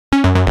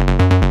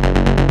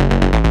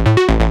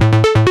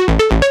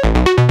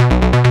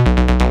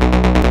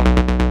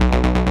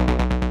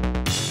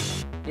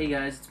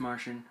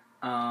Martian.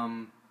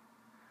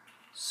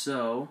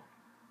 So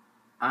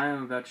I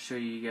am about to show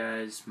you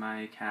guys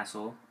my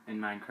castle in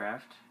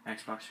Minecraft,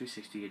 Xbox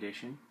 360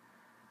 edition.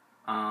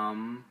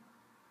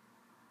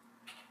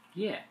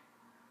 Yeah.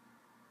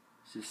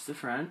 This is the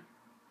front.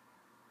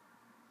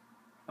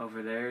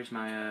 Over there is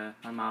my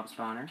my mob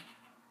spawner.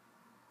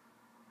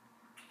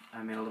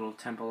 I made a little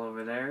temple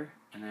over there,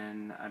 and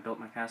then I built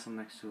my castle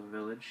next to a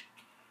village.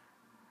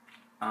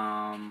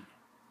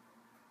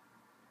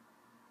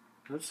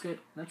 Let's get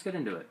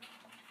into it.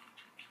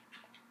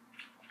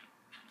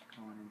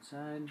 Going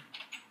inside.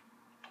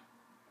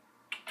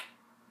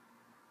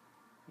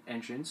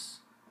 Entrance.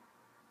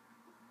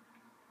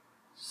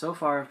 So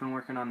far I've been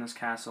working on this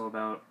castle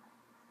about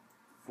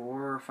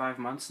 4 or 5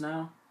 months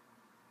now,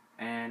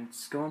 and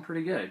it's going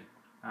pretty good.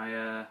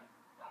 I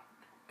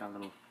got a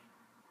little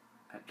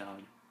pet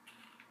dog,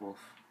 wolf,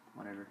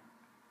 whatever.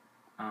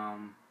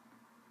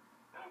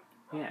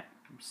 Yeah,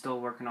 I'm still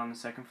working on the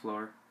second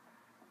floor.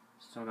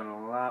 Still got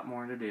a lot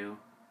more to do.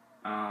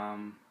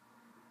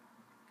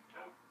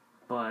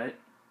 But if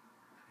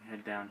we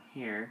head down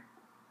here,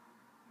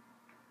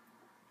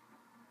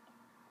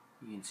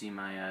 you can see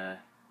my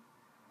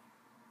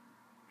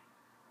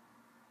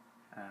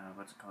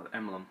what's it called?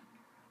 Emblem.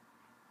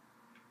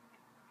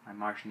 My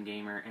Martian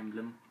Gamer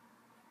emblem.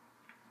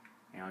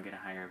 And I'll get a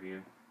higher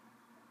view.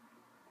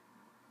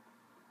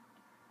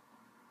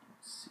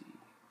 Let's see.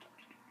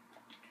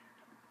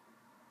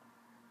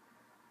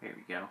 There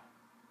we go.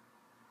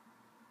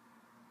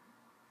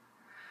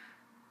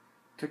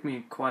 Took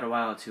me quite a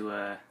while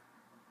to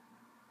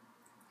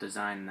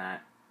design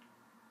that.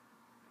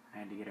 I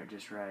had to get it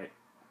just right.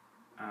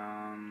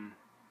 Yeah.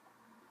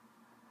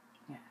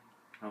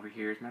 Over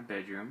here is my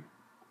bedroom.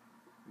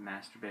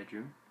 Master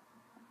bedroom.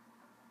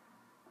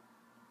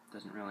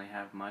 Doesn't really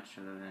have much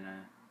other than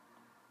a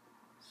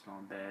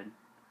small bed.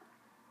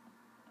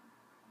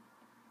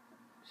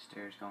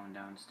 Stairs going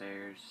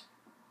downstairs.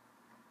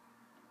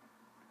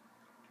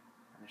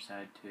 Other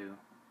side too.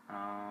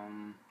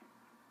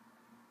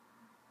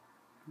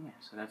 Yeah,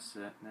 so that's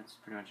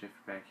pretty much it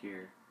for back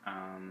here.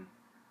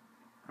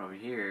 But over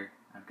here,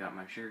 I've got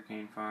my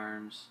sugarcane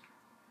farms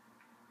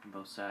on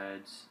both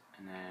sides,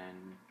 and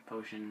then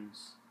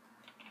potions.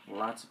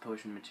 Lots of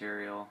potion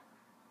material.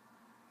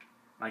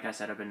 Like I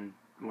said, I've been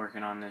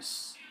working on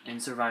this in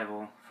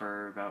survival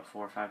for about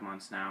 4 or 5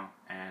 months now,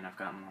 and I've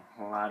gotten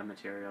a lot of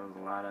materials,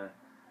 a lot of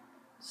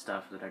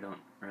stuff that I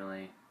don't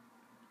really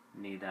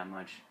need that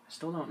much. I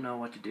still don't know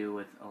what to do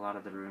with a lot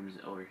of the rooms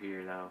over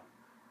here, though.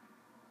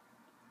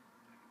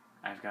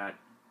 I've got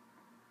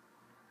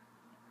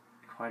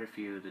quite a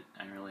few that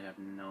I really have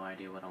no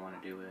idea what I want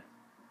to do with,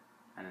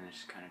 and then it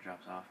just kind of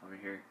drops off over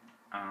here.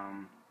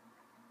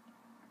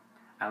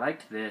 I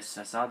liked this.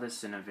 I saw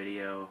this in a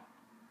video.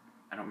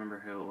 I don't remember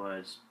who it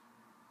was,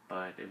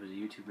 but it was a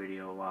YouTube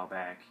video a while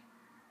back.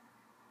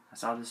 I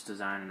saw this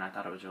design and I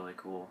thought it was really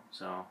cool,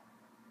 so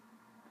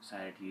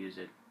decided to use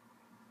it.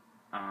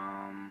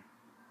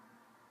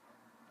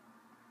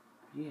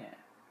 Yeah.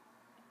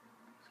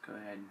 Let's go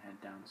ahead and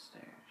head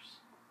downstairs.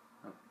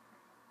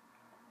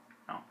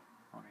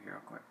 Over here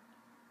real quick.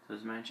 So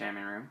this is my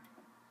enchantment room.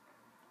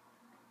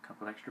 A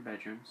couple extra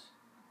bedrooms.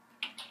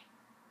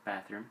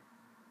 Bathroom.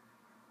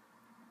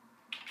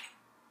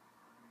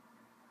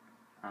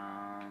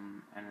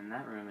 And then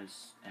that room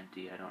is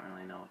empty. I don't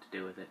really know what to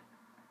do with it.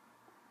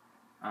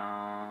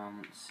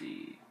 Let's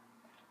see.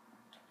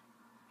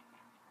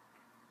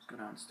 Let's go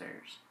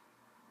downstairs.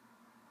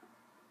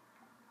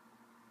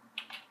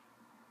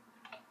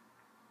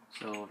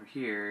 So over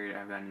here,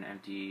 I've got an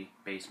empty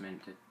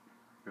basement that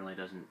really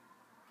doesn't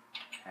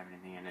have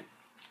anything in it.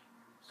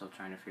 Still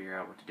trying to figure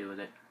out what to do with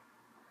it.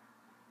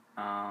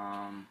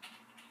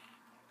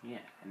 Yeah,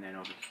 and then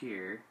over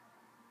here,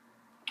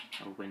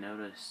 a window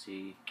to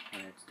see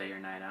when it's day or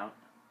night out.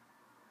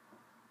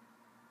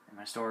 In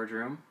my storage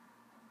room,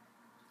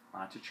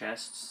 lots of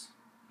chests.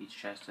 Each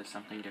chest has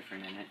something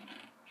different in it.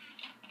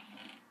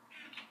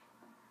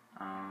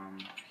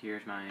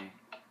 Here's my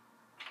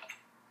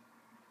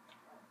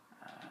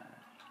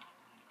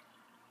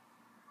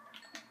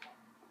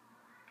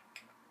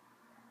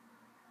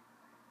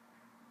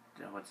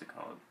what's it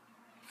called?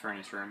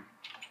 Furnace room.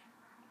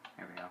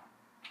 There we go.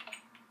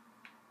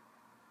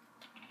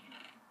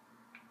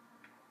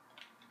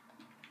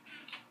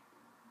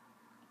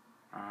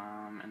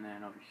 And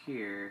then over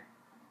here,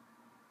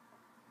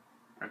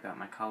 I've got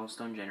my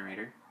cobblestone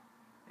generator.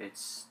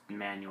 It's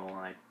manual.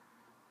 I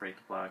break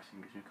the blocks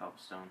and gives me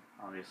cobblestone,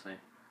 obviously.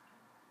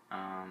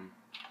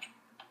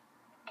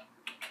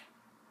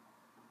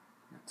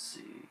 Let's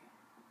see.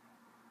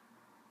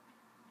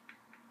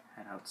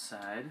 Head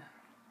outside.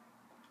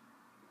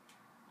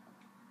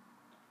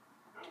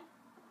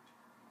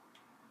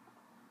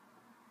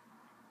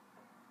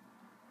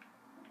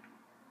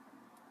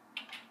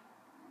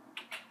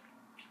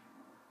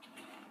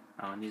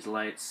 Oh, and these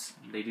lights,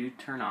 they do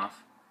turn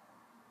off,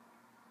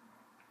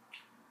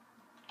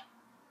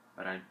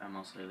 but I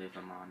mostly leave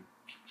them on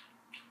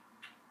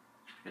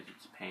because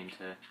it's a pain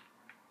to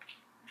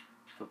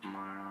flip them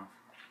on and off.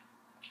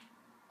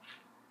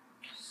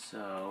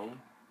 So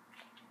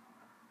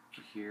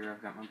here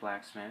I've got my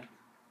blacksmith.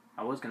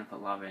 I was gonna put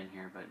lava in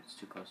here, but it's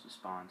too close to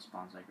spawn.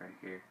 Spawn's like right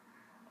here.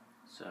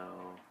 So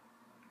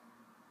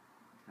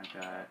I've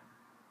got, I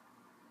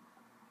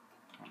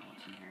don't know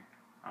what's in here.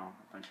 Oh,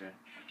 a bunch of,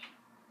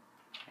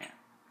 yeah.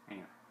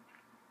 Anyway,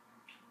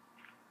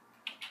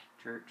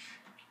 church.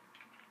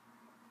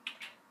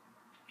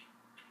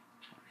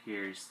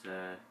 Here's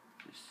this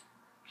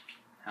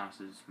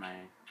house is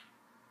my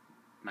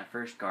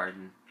first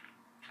garden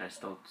that I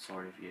still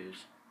sort of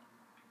use.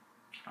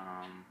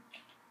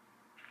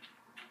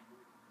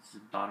 This is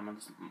the bottom of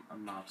the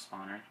mob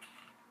spawner.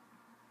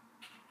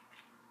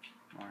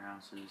 More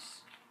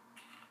houses.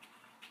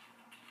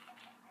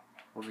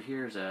 Over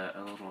here is a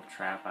little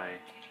trap I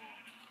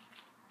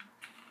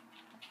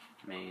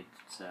made.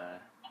 It's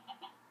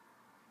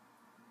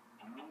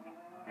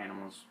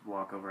animals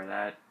walk over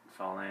that,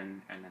 fall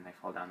in, and then they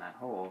fall down that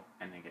hole,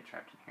 and they get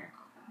trapped in here.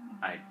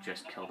 I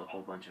just killed a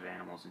whole bunch of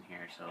animals in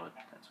here, so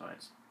that's why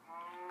it's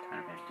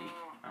kind of empty.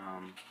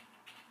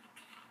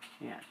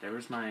 Yeah, there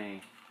was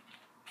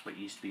what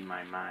used to be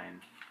my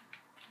mine.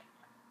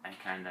 I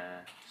kind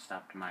of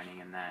stopped mining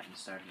in that and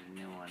started a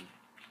new one,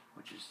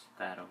 which is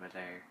that over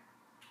there.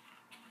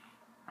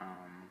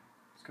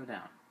 Let's go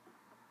down.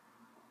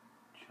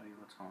 Show you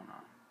what's going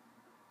on.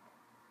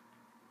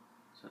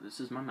 So this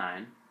is my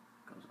mine.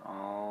 Goes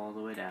all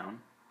the way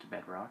down to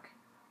bedrock.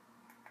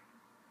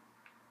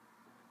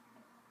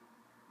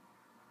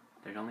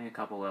 There's only a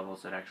couple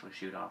levels that actually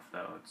shoot off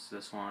though. It's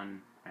this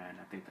one and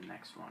I think the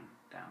next one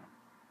down.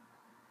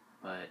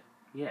 But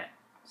yeah,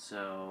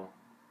 so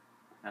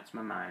that's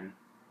my mine.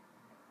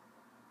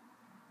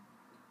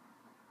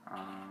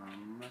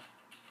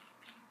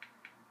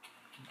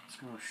 Let's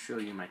go show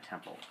you my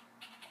temple.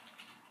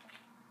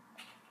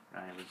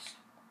 I was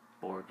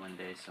bored one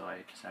day, so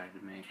I decided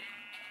to make.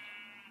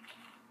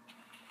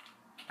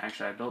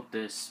 Actually, I built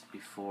this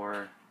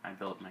before I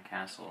built my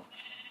castle.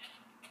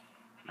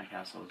 My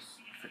castle is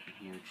freaking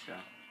huge, so.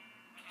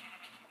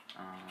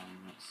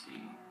 Let's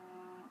see.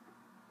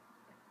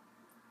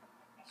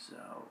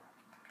 So,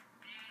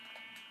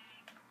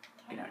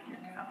 get out here,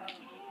 cow.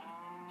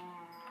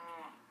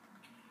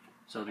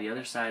 So the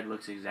other side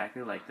looks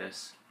exactly like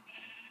this.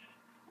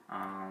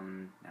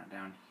 Now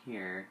down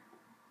here,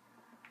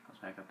 goes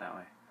back up that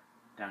way.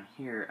 Down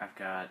here, I've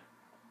got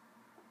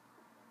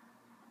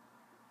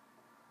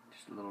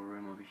just a little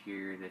room over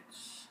here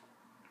that's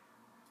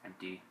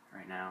empty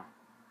right now.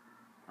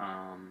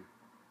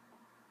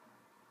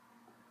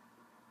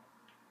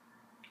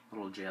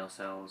 Little jail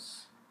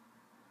cells.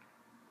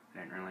 I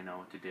didn't really know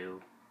what to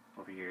do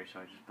over here, so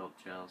I just built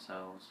jail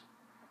cells.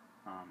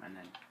 And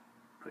then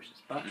push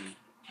this button.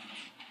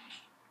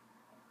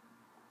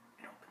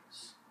 It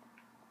opens.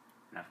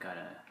 And I've got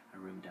a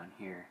room down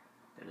here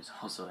that is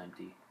also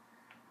empty.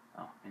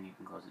 Oh, and you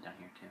can close it down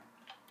here too.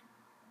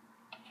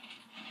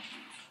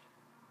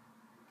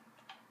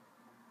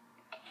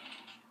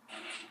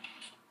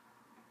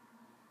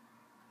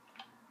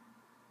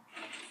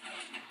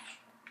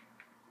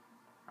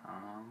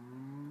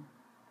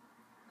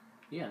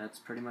 Yeah, that's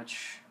pretty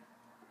much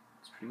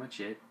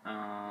it.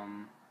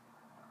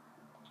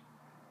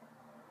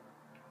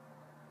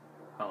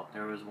 Oh,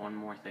 there was one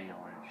more thing I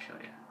wanted to show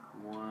you.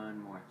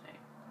 One more thing.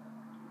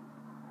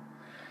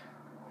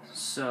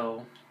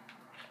 So,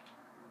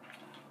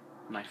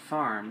 my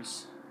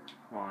farms,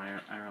 well, I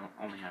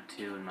only have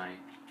two in my,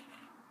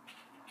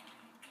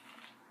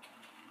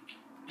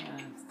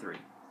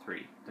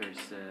 three.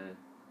 There's the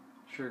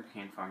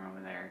sugarcane farm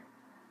over there,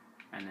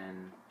 and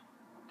then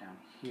down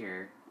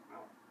here,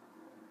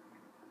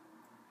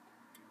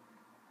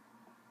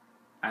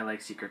 I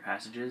like secret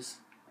passages,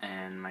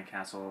 and my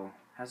castle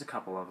has a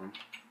couple of them.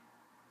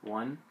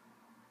 One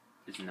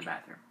is in the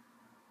bathroom.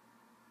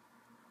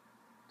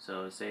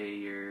 So say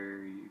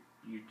you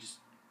just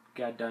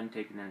got done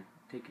taking a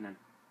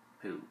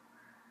poo.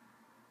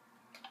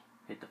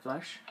 Hit the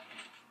flush.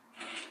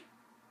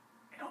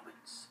 It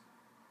opens.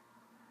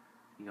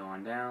 You go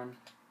on down,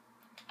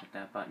 hit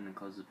that button and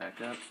close it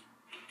back up.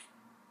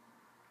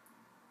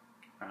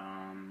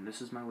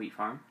 This is my wheat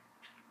farm.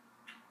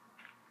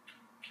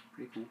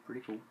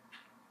 Pretty cool.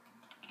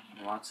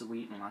 Lots of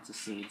wheat and lots of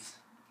seeds.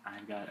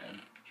 I've got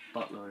a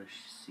buttload of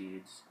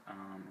seeds.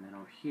 And then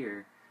over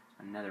here,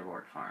 another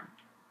wart farm.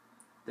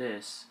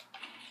 This,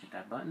 hit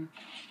that button,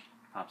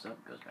 pops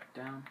up, goes back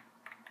down.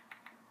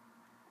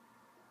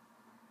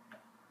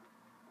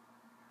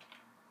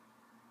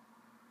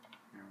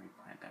 I'm gonna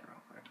replant that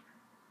real quick.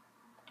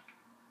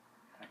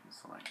 If I can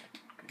select it,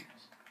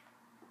 goodness.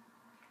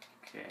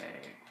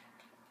 Okay.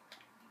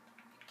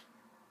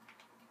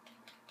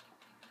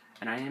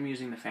 And I am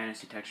using the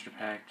fantasy texture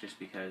pack just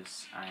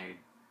because I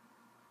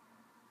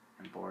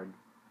am bored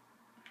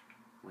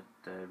with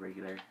the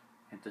regular.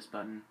 Hit this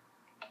button,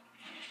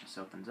 this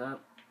opens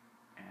up,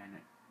 and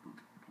it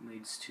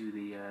leads to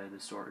the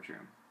storage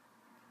room.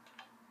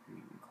 And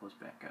you can close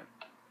back up.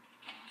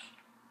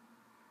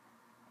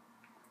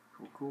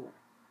 Cool.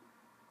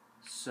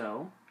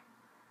 So,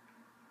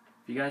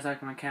 if you guys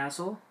like my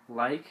castle,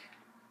 leave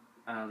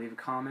a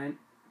comment,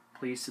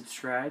 please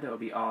subscribe. That would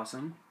be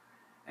awesome.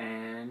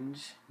 And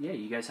yeah,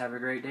 you guys have a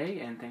great day,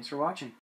 and thanks for watching.